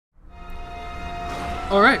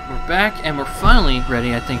Alright, we're back, and we're finally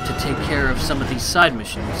ready, I think, to take care of some of these side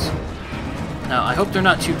missions. Now, I hope they're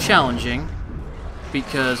not too challenging,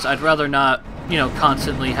 because I'd rather not, you know,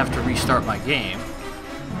 constantly have to restart my game.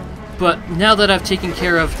 But now that I've taken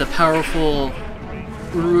care of the powerful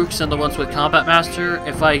Urooks and the ones with Combat Master,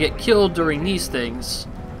 if I get killed during these things,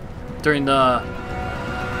 during the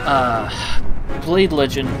Blade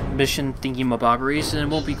Legend mission thingy-mabobberies, then it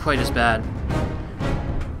won't be quite as bad.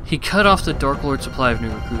 He cut off the Dark Lord's supply of new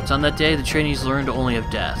recruits. On that day, the trainees learned only of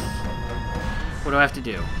death. What do I have to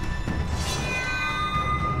do?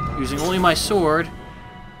 Using only my sword,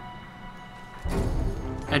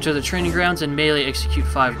 enter the training grounds and melee execute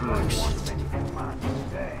 5 Urooks.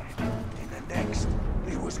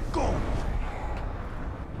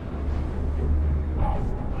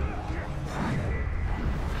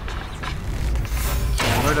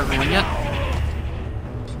 Can't alert everyone yet.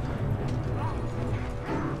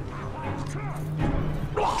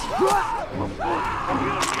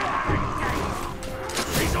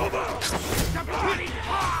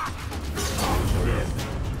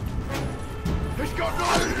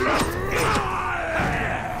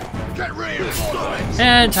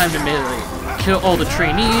 And time to melee kill all the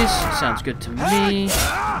trainees. Sounds good to me.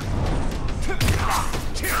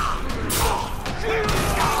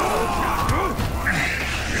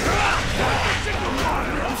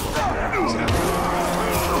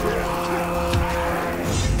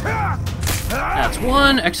 That's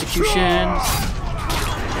one execution.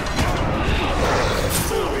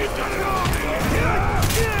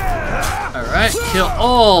 Alright, kill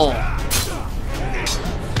all.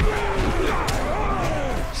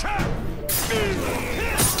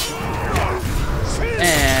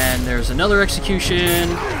 And there's another execution.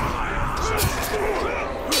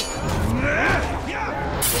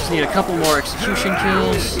 Just need a couple more execution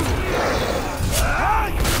kills.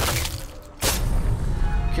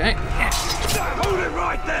 Okay. Hold it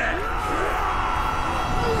right there.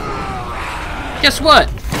 Guess what?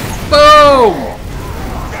 Boom!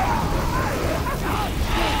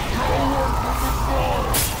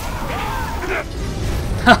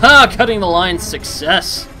 Haha, cutting the line,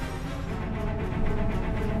 success.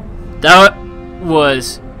 That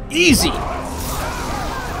was easy.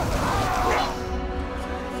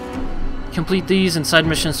 Complete these and side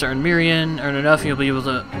missions to earn Mirian. Earn enough and you'll be able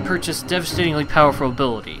to purchase devastatingly powerful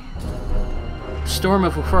ability. Storm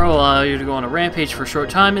of Ufra will allow you to go on a rampage for a short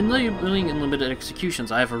time and enabling unlimited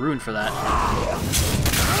executions. I have a rune for that.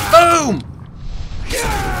 Boom!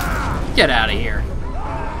 Get out of here.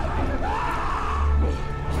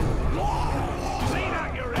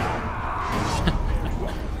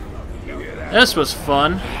 This was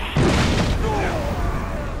fun.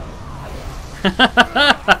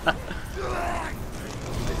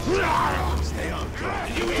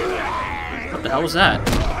 What the hell was that?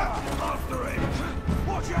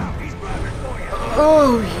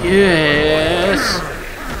 Oh, yes!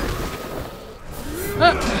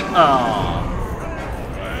 Oh.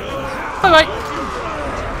 Bye-bye!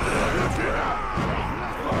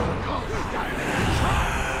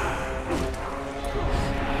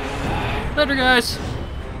 Later, guys!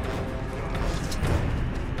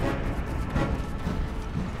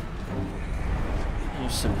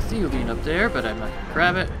 There's some Theoline up there, but I'm not gonna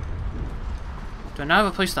grab it. Do I not have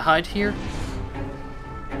a place to hide here?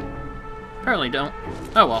 Apparently don't.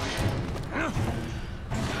 Oh well.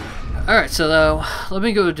 Alright, so though, let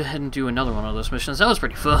me go ahead and do another one of those missions. That was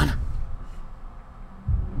pretty fun.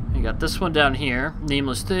 You got this one down here.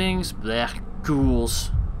 Nameless things. Blech. Ghouls.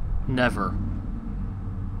 Never.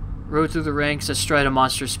 Rode through the ranks astride a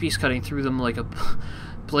monstrous beast, cutting through them like a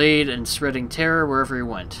blade and spreading terror wherever he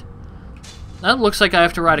went. That looks like I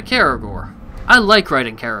have to ride a Caragor. I like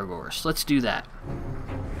riding Caragors. Let's do that.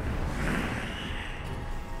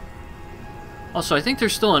 Also, I think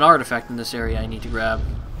there's still an artifact in this area I need to grab.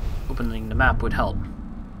 Opening the map would help.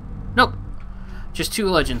 Nope. Just 2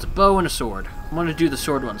 legends, a bow and a sword. I want to do the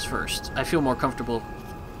sword ones first. I feel more comfortable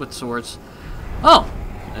with swords. Oh!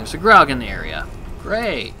 There's a Graug in the area.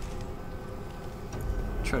 Great.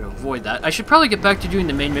 Try to avoid that. I should probably get back to doing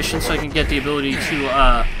the main mission so I can get the ability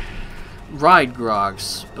to ride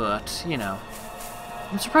Grogs, but, you know.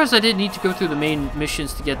 I'm surprised I didn't need to go through the main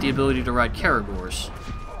missions to get the ability to ride Caragors.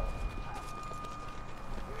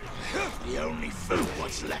 The only food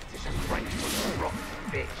what's left is a frightful rotten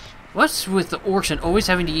fish. What's with the orcs and always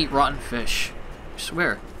having to eat rotten fish? I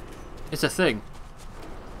swear. It's a thing.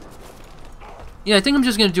 Yeah, I think I'm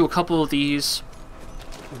just going to do a couple of these.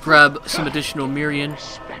 Grab some additional Mirian.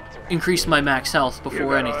 Increase my max health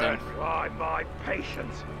before anything. My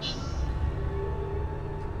patience.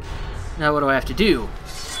 Now what do I have to do?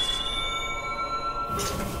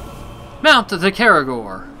 Mount the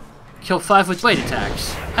Caragor. Kill 5 with bite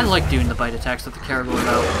attacks. I like doing the bite attacks with the Caragor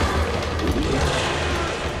mount.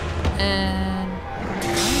 And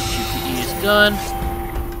QTE is done.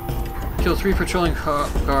 Kill 3 patrolling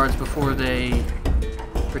guards before they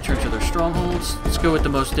return to their strongholds. Let's go with the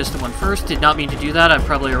most distant one first. Did not mean to do that. I've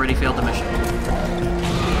probably already failed the mission.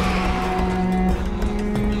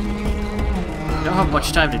 I don't have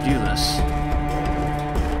much time to do this.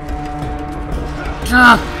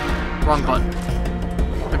 Ah! Wrong button.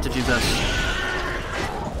 I have to do this.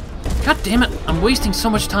 God damn it! I'm wasting so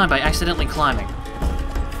much time by accidentally climbing.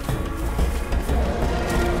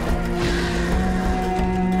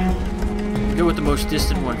 Go with the most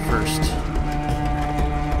distant one first.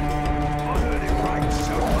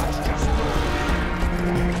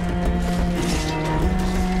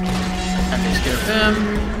 And takes care of him.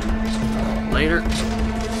 Later.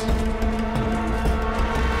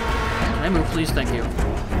 Can I move, please? Thank you.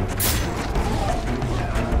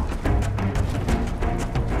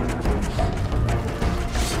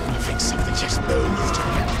 I think something just moved.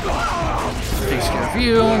 Takes care of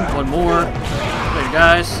you. One more. Later,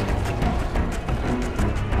 guys.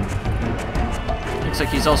 Looks like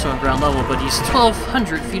he's also on ground level, but he's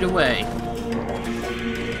 1,200 feet away.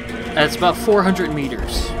 That's about 400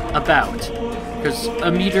 meters. About. Because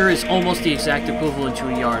a meter is almost the exact equivalent to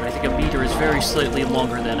a yard. I think a meter is very slightly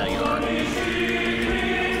longer than a yard.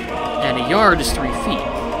 And a yard is 3 feet.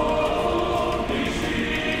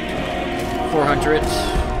 400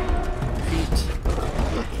 feet.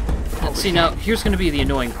 Let's see, now, here's going to be the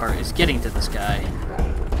annoying part, is getting to this guy.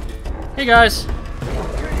 Hey, guys.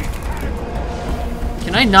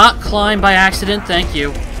 Can I not climb by accident? Thank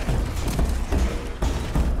you.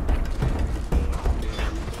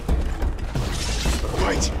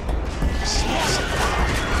 Right.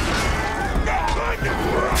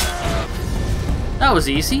 That was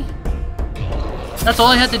easy. That's all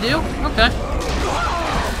I had to do? Okay.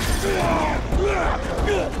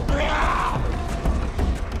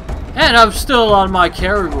 And I'm still on my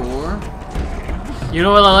Caragor. You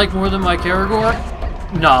know what I like more than my Caragor?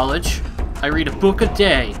 Knowledge. I read a book a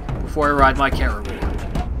day before I ride my Caragor.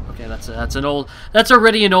 Okay, that's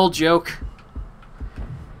already an old joke.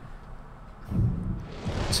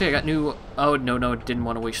 See, I got new... Oh, no, didn't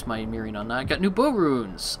want to waste my Mirian on that. I got new bow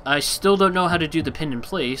runes. I still don't know how to do the pin in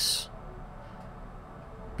place.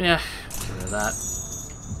 Yeah, get rid of that.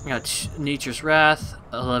 I got Nature's Wrath,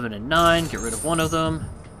 11 and 9. Get rid of one of them.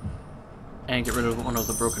 And get rid of one of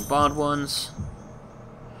the broken bond ones.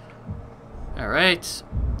 Alright.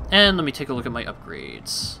 And let me take a look at my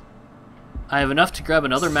upgrades. I have enough to grab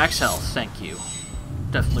another max health. Thank you.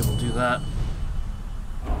 Definitely will do that.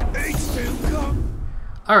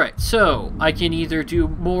 Alright, so I can either do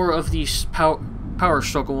more of these power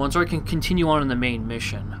struggle ones, or I can continue on in the main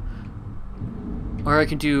mission. Or I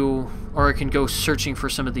can go searching for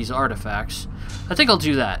some of these artifacts. I think I'll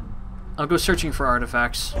do that. I'll go searching for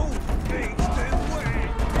artifacts.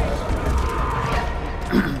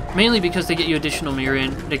 Mainly because they get you additional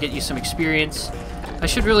Mirian, they get you some experience. I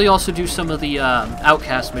should really also do some of the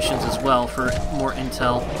outcast missions as well for more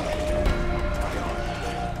intel.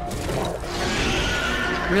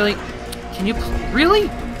 Really? Can you... Really?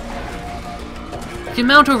 You can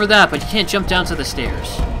mount over that, but you can't jump down to the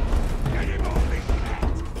stairs.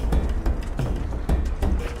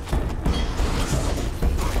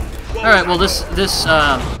 Alright, well this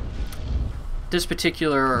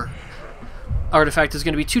particular artifact is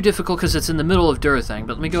going to be too difficult because it's in the middle of Durthang,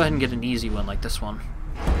 but let me go ahead and get an easy one like this one.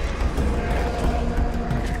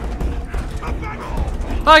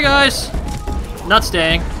 Bye, guys! Not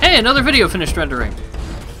staying. Hey, another video finished rendering.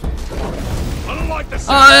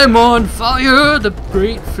 I'm on fire, the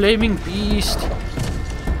great flaming beast.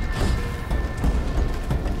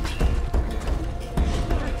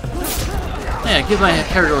 Yeah, give my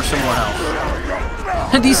Caragor some more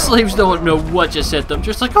health. And these slaves don't know what just hit them.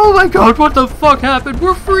 Just like, oh my god, what the fuck happened?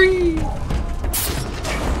 We're free!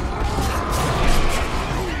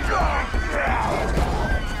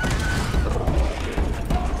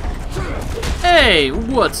 Hey,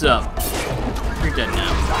 what's up? You're dead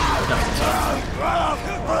now. That's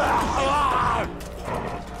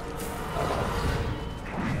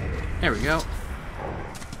there we go.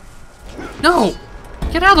 No!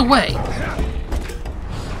 Get out of the way!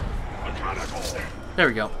 There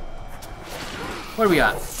we go. What do we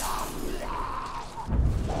got?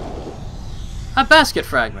 A basket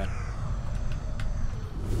fragment.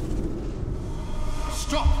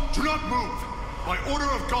 Stop! Do not move! By order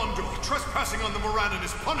of Gondor, trespassing on the Morannon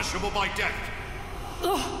is punishable by death.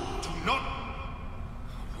 Do not...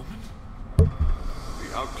 Woman?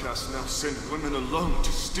 The outcasts now send women alone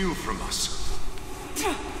to steal from us.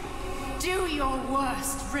 Do your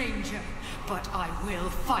worst, Ranger, but I will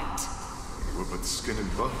fight. You were but skin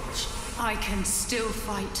and bones. I can still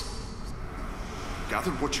fight.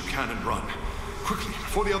 Gather what you can and run. Quickly,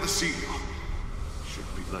 before the others see you.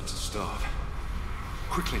 Shouldn't be let to starve.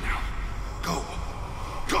 Quickly now. Go.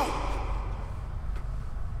 Go!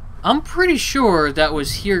 I'm pretty sure that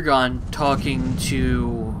was Hirgon talking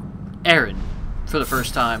to Eren for the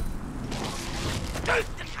first time.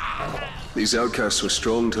 These outcasts were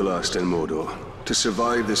strong to last in Mordor, to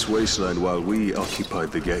survive this wasteland while we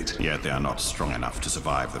occupied the gate. Yet they are not strong enough to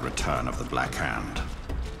survive the return of the Black Hand.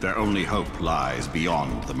 Their only hope lies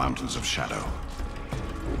beyond the Mountains of Shadow.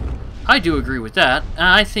 I do agree with that.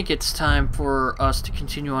 I think it's time for us to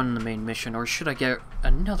continue on the main mission, or should I get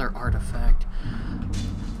another artifact?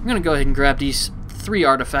 I'm gonna go ahead and grab these 3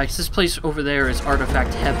 artifacts. This place over there is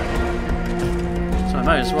artifact heaven, so I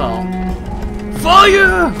might as well.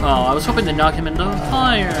 Fire! Oh, I was hoping to knock him into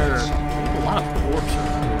fire. A lot of orcs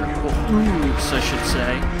over here. Well, oops, I should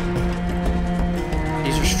say.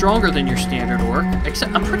 These are stronger than your standard orc,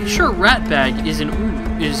 except I'm pretty sure Ratbag is an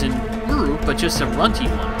Uru, but just a runty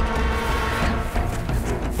one.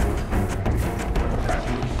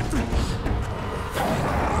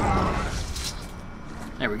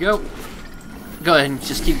 There we go. Go ahead and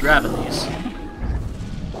just keep grabbing these.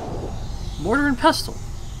 Mortar and pestle.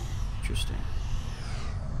 Interesting.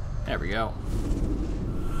 There we go.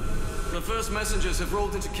 The first messengers have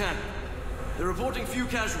rolled into camp. They're reporting few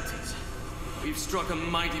casualties. We've struck a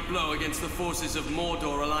mighty blow against the forces of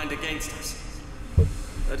Mordor aligned against us.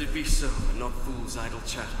 Let it be so, and not fools' idle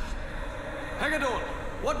chatter. Haggadorn,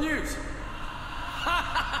 what news?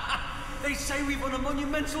 They say we've won a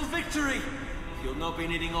monumental victory! You'll not be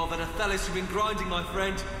needing all that Athelis you've been grinding, my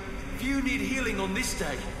friend. Few need healing on this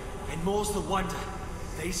day, and more's the wonder.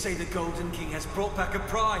 They say the Golden King has brought back a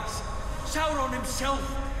prize. Sauron himself,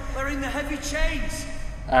 wearing the heavy chains.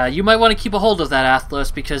 You might want to keep a hold of that,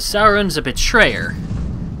 Athelis, because Sauron's a betrayer.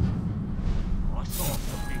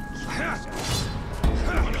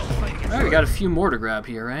 Alright, we got a few more to grab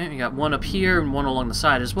here, right? We got one up here and one along the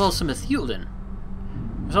side, as well as some Ithilden.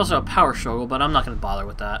 There's also a power struggle, but I'm not going to bother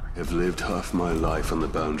with that. I've lived half my life on the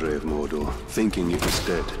boundary of Mordor, thinking it was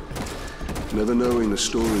dead, never knowing the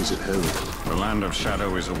stories it held. The Land of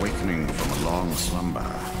Shadow is awakening from a long slumber.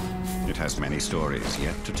 It has many stories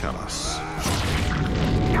yet to tell us.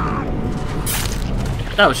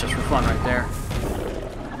 That was just for fun right there.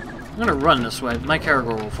 I'm going to run this way. My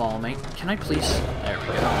Caragor will follow me. Can I please? There we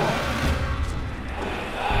go.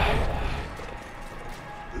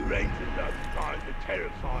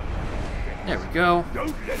 There we go.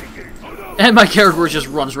 And my Caragor just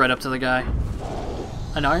runs right up to the guy.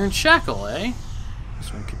 An iron shackle, eh?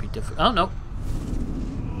 This one could be difficult. Oh, no.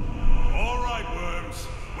 All right, worms.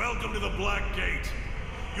 Welcome to the Black Gate.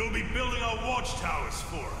 You'll be building our watchtowers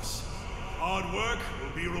for us. Hard work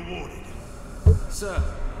will be rewarded. Sir,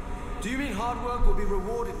 do you mean hard work will be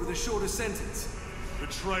rewarded with a shorter sentence?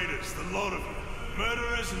 Betrayers, the lot of you.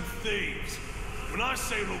 Murderers and thieves. When I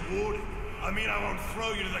say rewarded, I mean I won't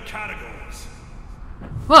throw you to the catacombs.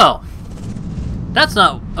 Well, that's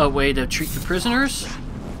not a way to treat the prisoners.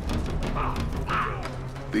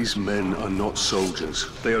 These men are not soldiers.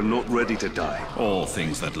 They are not ready to die. All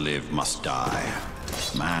things that live must die.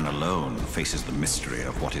 Man alone faces the mystery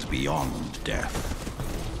of what is beyond death.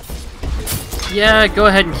 Yeah, go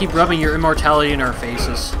ahead and keep rubbing your immortality in our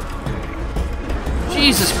faces.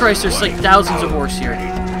 Jesus Christ, there's like thousands of orcs here.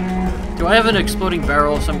 Do I have an exploding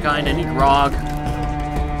barrel of some kind? Any grog?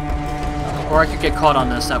 Or I could get caught on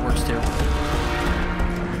this, that works too.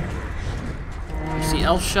 You see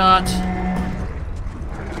elf shot.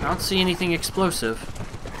 I don't see anything explosive.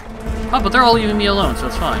 Oh, but they're all leaving me alone, so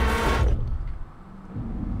it's fine.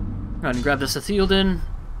 Go ahead and grab this Ithilden,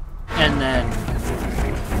 and then...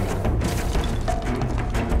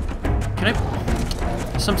 Can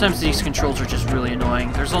I... Sometimes these controls are just really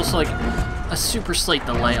annoying. There's also like a super slight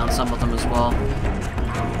delay on some of them as well.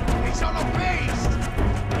 He's on a beast!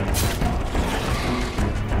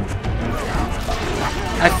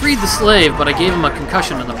 I freed the slave, but I gave him a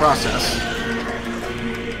concussion in the process.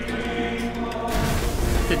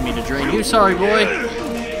 Didn't mean to drain you, sorry boy.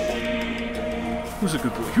 Who's a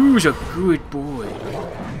good boy? Who's a good boy?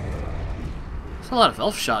 There's a lot of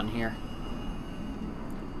elf shot in here.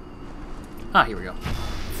 Ah, here we go.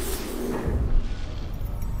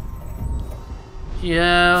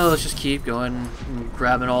 Yeah, let's just keep going and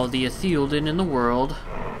grabbing all the Ithilden in the world.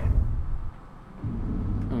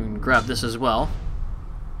 And grab this as well.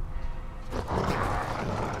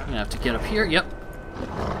 I'm gonna have to get up here. Yep.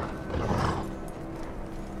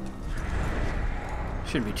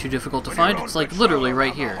 Shouldn't be too difficult to find. It's like literally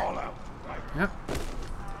right here. Yep.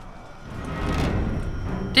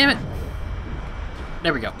 Damn it!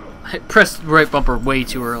 There we go. I pressed the right bumper way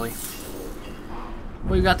too early.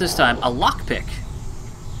 What we got this time? A lockpick.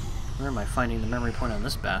 Where am I finding the memory point on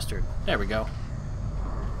this bastard? There we go.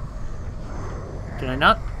 Did I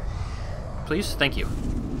not? Please? Thank you.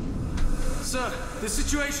 Sir, the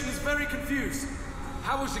situation is very confused.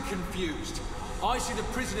 How is it confused? I see the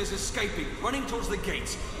prisoners escaping, running towards the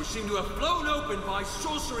gates, which seem to have flown open by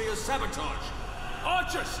sorcery or sabotage.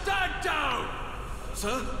 Archer, stand down!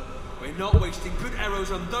 Sir, we're not wasting good arrows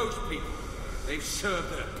on those people. They've served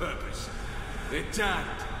their purpose. They're damned.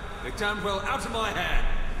 They're damned well out of my hair.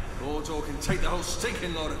 Mordor can take the whole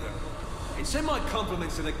stinking lot of them. And send my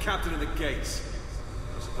compliments to the captain of the gates.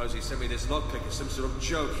 I suppose he sent me this lockpick as some sort of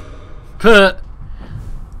joke.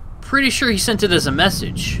 Pretty sure he sent it as a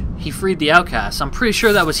message. He freed the outcasts. I'm pretty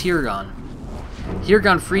sure that was Hirgon.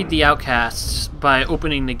 Hirgon freed the outcasts by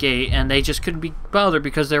opening the gate, and they just couldn't be bothered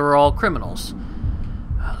because they were all criminals.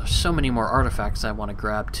 Oh, there's so many more artifacts I want to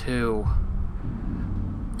grab, too.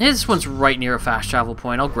 This one's right near a fast travel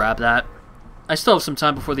point. I'll grab that. I still have some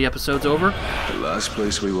time before the episode's over. The last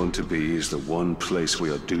place we want to be is the one place we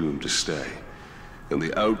are doomed to stay. And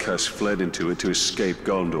the outcasts fled into it to escape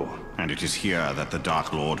Gondor. And it is here that the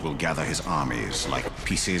Dark Lord will gather his armies like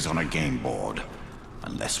pieces on a game board.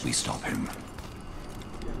 Unless we stop him.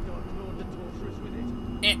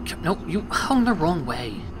 No, you hung the wrong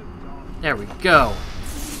way. There we go.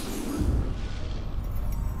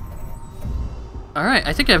 Alright,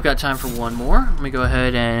 I think I've got time for one more. Let me go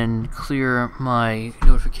ahead and clear my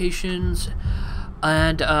notifications.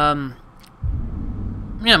 And,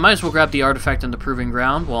 yeah, might as well grab the artifact on the Proving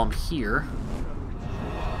Ground while I'm here.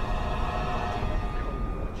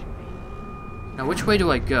 Now, which way do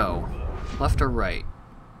I go? Left or right?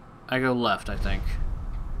 I go left, I think.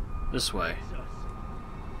 This way.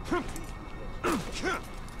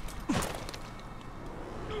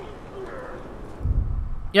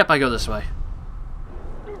 Yep, I go this way.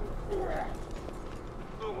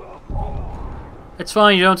 It's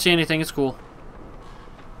fine, you don't see anything, it's cool.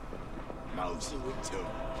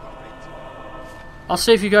 I'll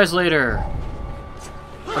save you guys later.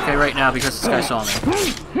 Okay, right now, because this guy saw me.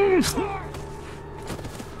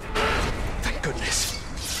 Thank goodness.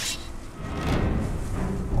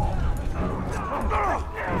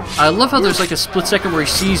 I love how there's like a split second where he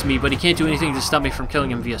sees me, but he can't do anything to stop me from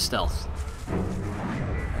killing him via stealth.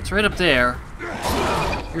 It's right up there.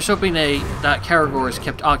 You're just hoping that Caragor is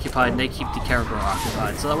kept occupied and they keep the Caragor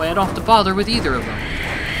occupied, so that way I don't have to bother with either of them.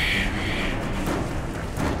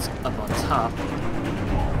 It's up on top.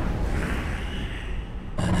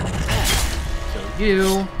 Kill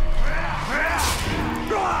you.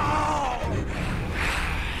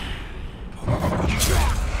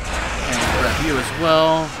 And grab you as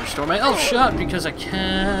well. Restore my elf shot because I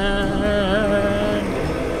can.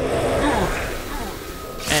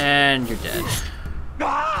 And you're dead.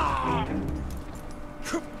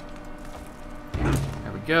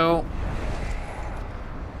 There we go.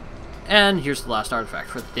 And here's the last artifact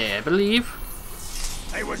for the day, I believe.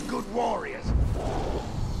 They was good warriors.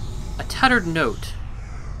 A tattered note.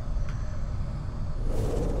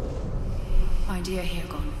 My dear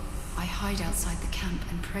Hirgon, I hide outside the camp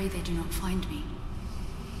and pray they do not find me.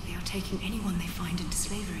 They are taking anyone they find into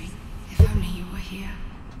slavery. If only you were here.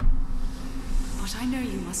 But I know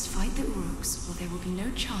you must fight the Uruks, or there will be no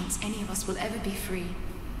chance any of us will ever be free.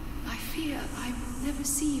 I fear I will never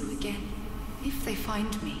see you again, if they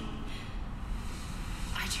find me.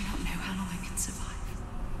 I do not know how long I can survive.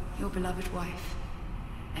 Your beloved wife,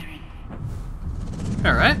 Erin.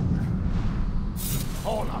 Alright.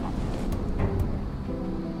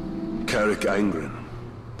 Carrick Angren.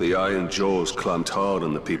 The iron jaws clamped hard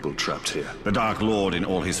on the people trapped here. The Dark Lord in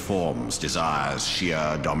all his forms desires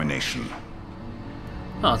sheer domination.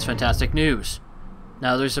 Oh, it's fantastic news.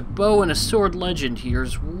 Now, there's a bow and a sword legend here,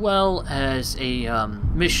 as well as a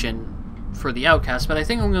mission for the outcast, but I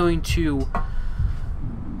think I'm going to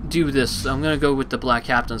do this. I'm going to go with the Black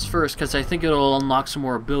Captains first, because I think it'll unlock some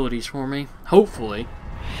more abilities for me, hopefully.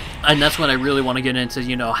 And that's when I really want to get into,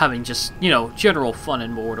 you know, having just, you know, general fun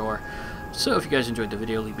in Mordor. So if you guys enjoyed the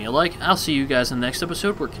video, leave me a like. I'll see you guys in the next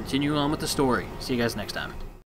episode. We're continuing on with the story. See you guys next time.